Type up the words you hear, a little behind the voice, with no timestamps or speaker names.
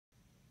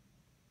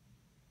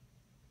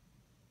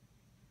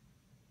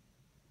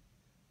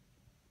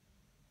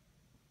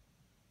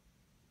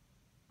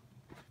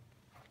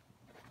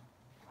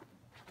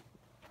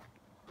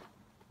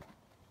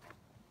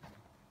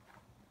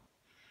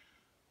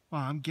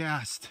Wow, I'm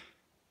gassed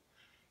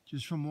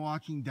just from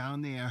walking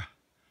down there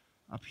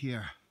up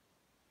here.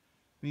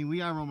 I mean, we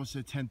are almost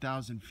at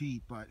 10,000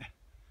 feet, but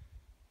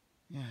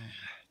yeah,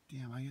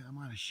 damn, I'm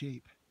out of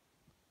shape.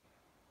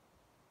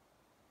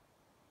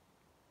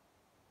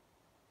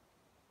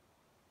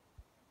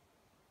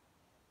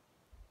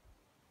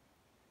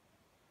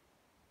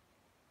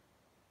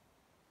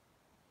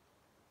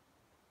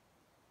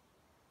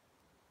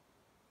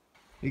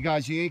 Hey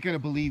guys, you ain't gonna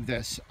believe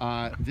this.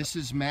 This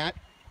is Matt.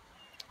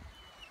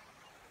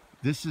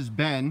 This is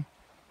Ben.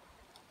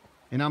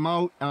 And I'm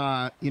out,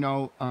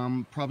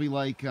 probably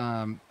like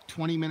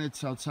 20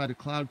 minutes outside of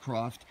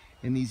Cloudcroft.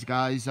 And these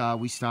guys,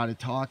 we started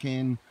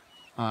talking,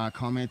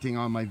 commenting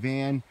on my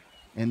van.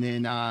 And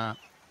then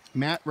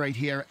Matt right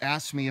here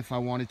asked me if I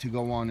wanted to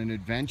go on an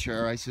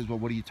adventure. I says, well,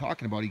 what are you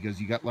talking about? He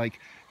goes, you got like,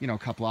 a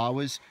couple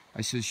hours?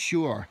 I says,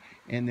 sure.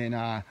 And then,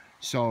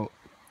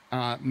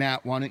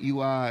 Matt, why don't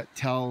you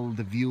tell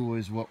the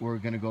viewers what we're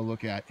going to go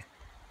look at?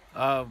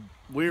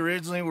 We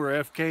originally were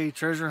FK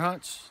treasure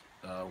hunts.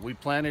 We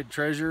planted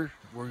treasure.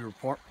 We were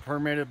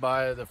permitted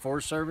by the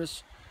Forest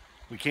Service.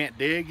 We can't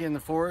dig in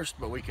the forest,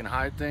 but we can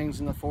hide things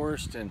in the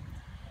forest. And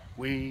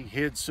we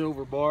hid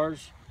silver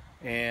bars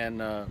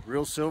and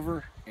real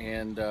silver,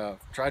 and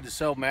tried to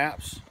sell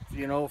maps,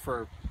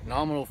 for a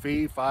nominal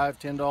fee, $5,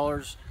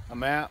 $10 a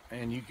map,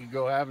 and you could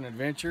go have an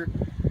adventure.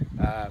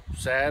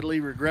 Sadly,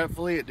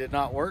 regretfully, it did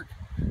not work.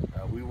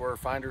 We were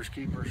finders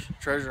keepers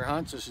treasure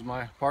hunts. This is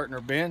my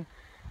partner Ben,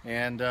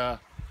 and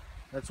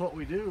that's what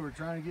we do. We're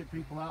trying to get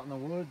people out in the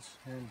woods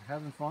and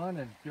having fun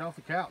and get off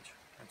the couch.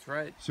 That's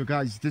right. So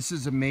guys, this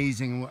is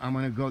amazing.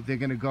 They're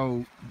gonna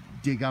go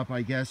dig up,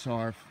 I guess,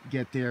 or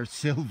get their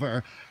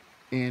silver,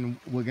 and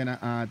we're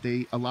gonna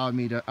they allowed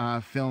me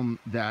to film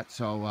that,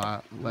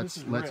 so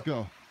let's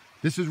go.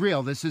 This is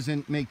real. This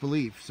isn't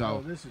make-believe.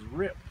 So this is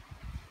Rip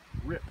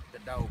the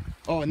dog.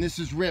 Oh, and this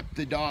is Rip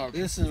the dog.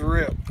 This is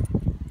Rip.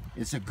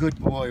 It's a good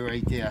boy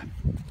right there.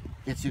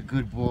 It's a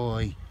good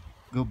boy.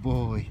 Good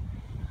boy.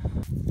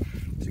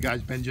 So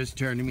guys, Ben just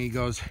turned to me, he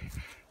goes,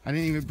 I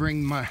didn't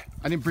bring my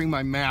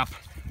map.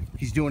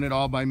 He's doing it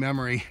all by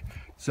memory.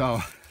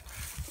 So,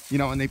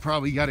 and they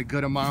probably got a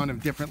good amount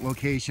of different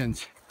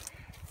locations.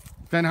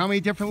 Ben, how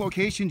many different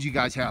locations you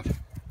guys have?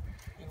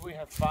 I think we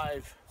have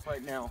 5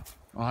 right now.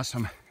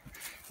 Awesome.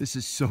 This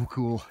is so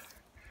cool.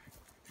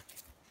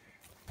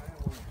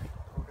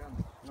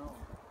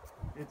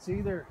 It's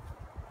either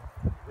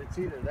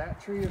that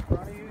tree in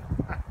front of you,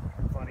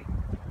 funny,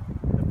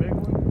 the big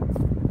one,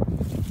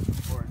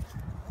 or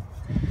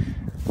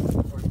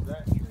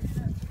that tree.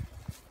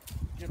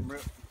 Get him,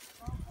 Rip.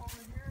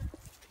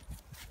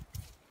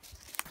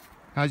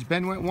 Guys,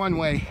 Ben went one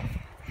way.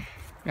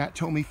 Matt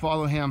told me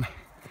follow him.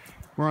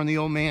 We're on the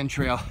old man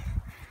trail.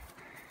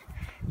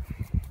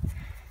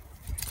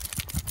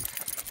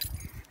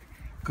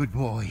 Good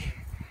boy.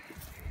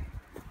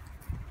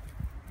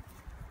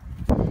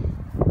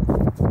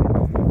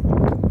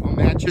 Well,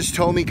 Matt just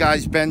told me,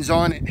 guys, Ben's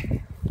on it.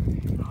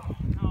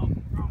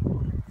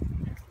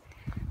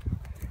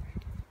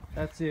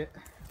 That's it.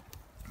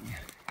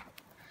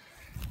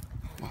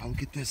 Wow,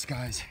 look at this,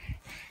 guys.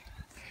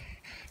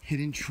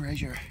 Hidden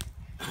treasure.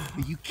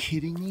 Are you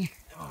kidding me?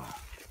 Are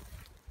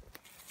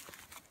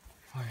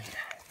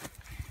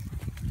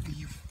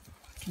you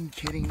fucking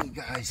kidding me,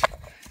 guys?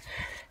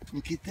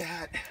 Look at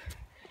that.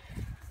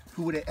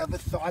 Who would have ever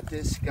thought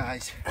this,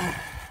 guys?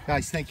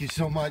 Guys, thank you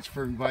so much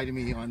for inviting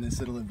me on this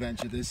little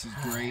adventure. This is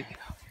great.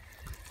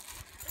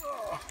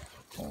 Oh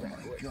my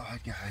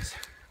God, guys.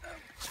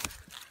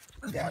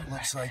 That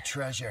looks like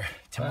treasure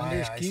to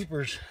my eyes.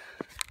 Keepers.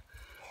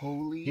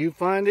 Holy. You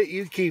find it,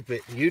 you keep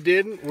it. You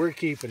didn't, we're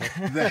keeping it.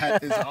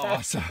 That is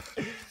awesome.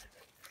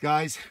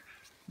 Guys,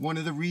 one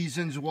of the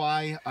reasons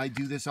why I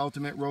do this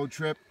ultimate road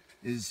trip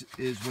is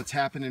what's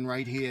happening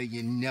right here.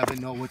 You never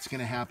know what's going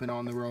to happen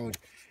on the road.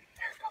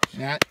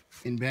 Matt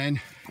and Ben,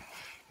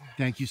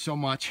 thank you so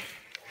much.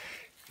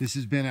 This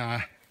has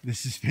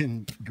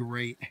been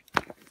great.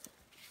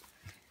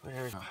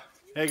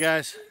 Hey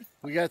guys,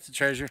 we got the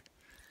treasure.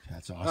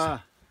 That's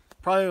awesome.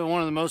 Probably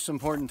one of the most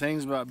important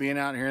things about being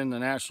out here in the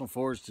National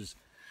Forest is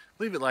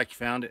leave it like you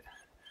found it.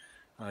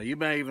 You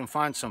may even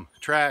find some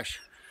trash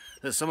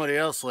that somebody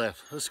else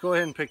left. Let's go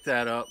ahead and pick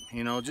that up.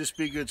 Just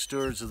be good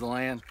stewards of the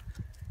land.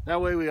 That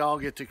way we all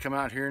get to come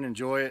out here and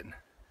enjoy it,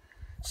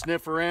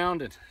 sniff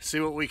around and see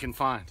what we can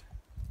find.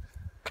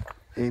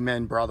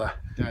 Amen, brother.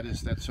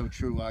 That's so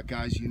true.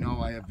 Guys,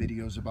 I have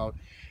videos about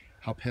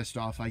how pissed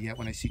off I get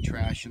when I see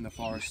trash in the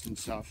forest and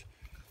stuff.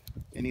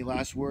 Any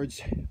last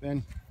words,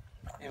 Ben?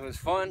 It was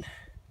fun,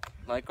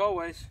 like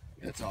always.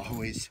 It's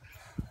always.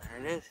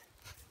 There it is.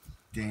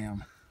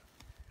 Damn.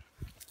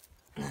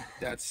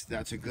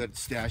 That's a good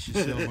stash of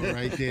silver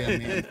right there,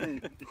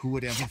 man. Who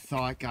would ever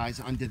thought, guys,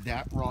 under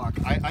that rock?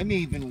 I may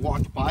even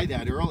walked by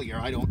that earlier.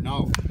 I don't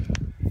know.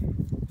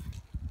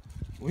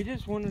 We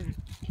just wanted.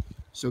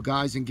 So,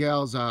 guys and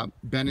gals,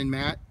 Ben and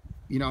Matt,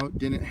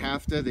 didn't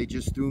have to. They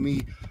just threw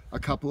me a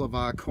couple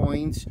of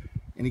coins.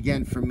 And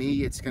again, for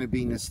me, it's going to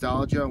be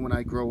nostalgia when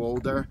I grow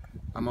older.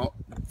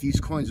 these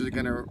coins are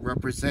going to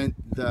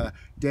represent the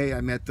day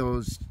I met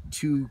those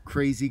two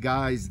crazy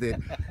guys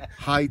that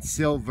hide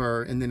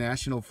silver in the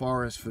national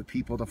forest for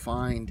people to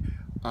find.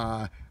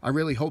 I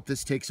really hope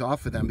this takes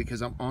off for them,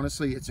 because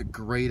honestly, it's a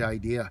great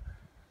idea.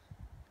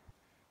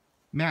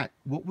 Matt,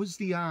 what was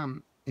the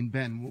and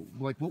Ben,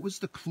 like, what was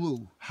the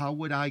clue?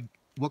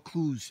 What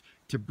clues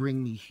to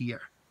bring me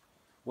here?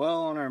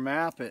 Well, on our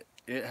map, it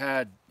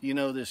had, you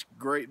know, this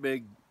great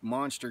big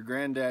monster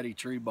granddaddy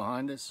tree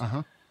behind us.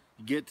 Uh-huh.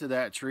 You get to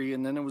that tree,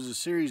 and then there was a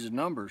series of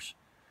numbers.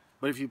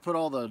 But if you put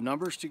all the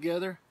numbers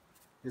together,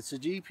 it's the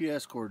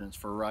GPS coordinates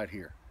for right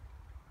here.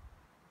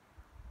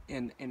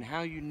 And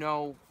how you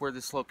know where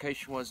this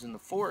location was in the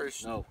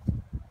forest? No.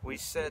 We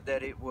said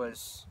that it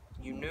was.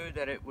 You knew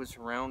that it was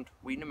around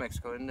Weed, New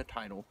Mexico in the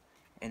title,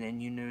 and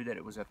then you knew that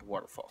it was at the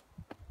waterfall.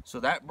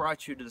 So that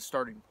brought you to the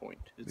starting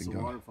point. It's the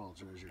waterfall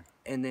treasure.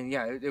 And then,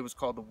 yeah, it was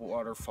called the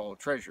waterfall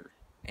treasure.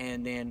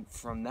 And then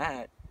from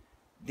that,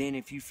 then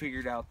if you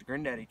figured out the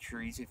granddaddy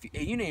trees, you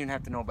didn't even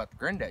have to know about the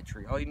granddaddy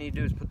tree. All you need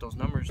to do is put those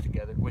numbers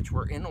together, which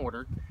were in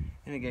order,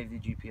 and it gave you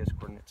the GPS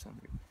coordinates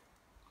under.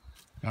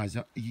 Guys,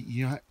 on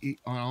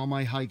all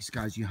my hikes,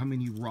 guys, you know how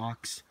many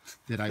rocks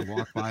that I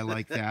walk by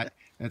like that?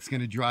 That's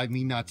going to drive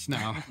me nuts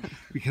now,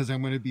 because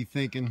I'm going to be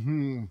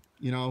thinking,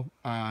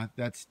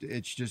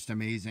 it's just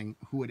amazing.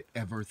 Who would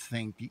ever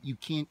think? You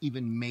can't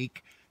even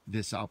make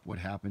this up, what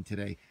happened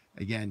today.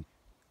 Again,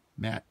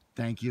 Matt,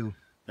 thank you.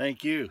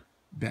 Thank you.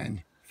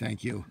 Ben,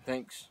 thank you.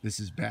 Thanks. This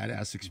is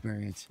badass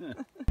experience.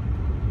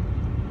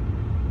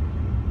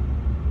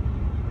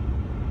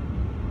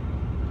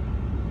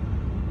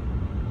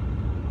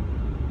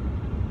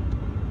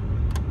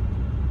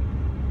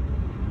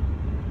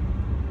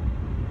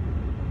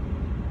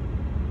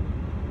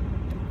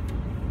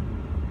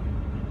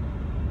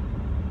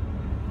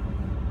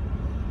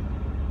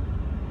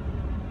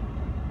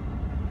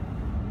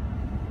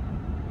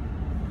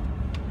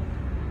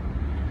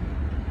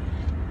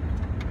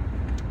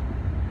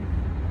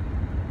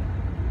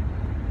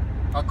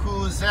 How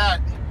cool is that?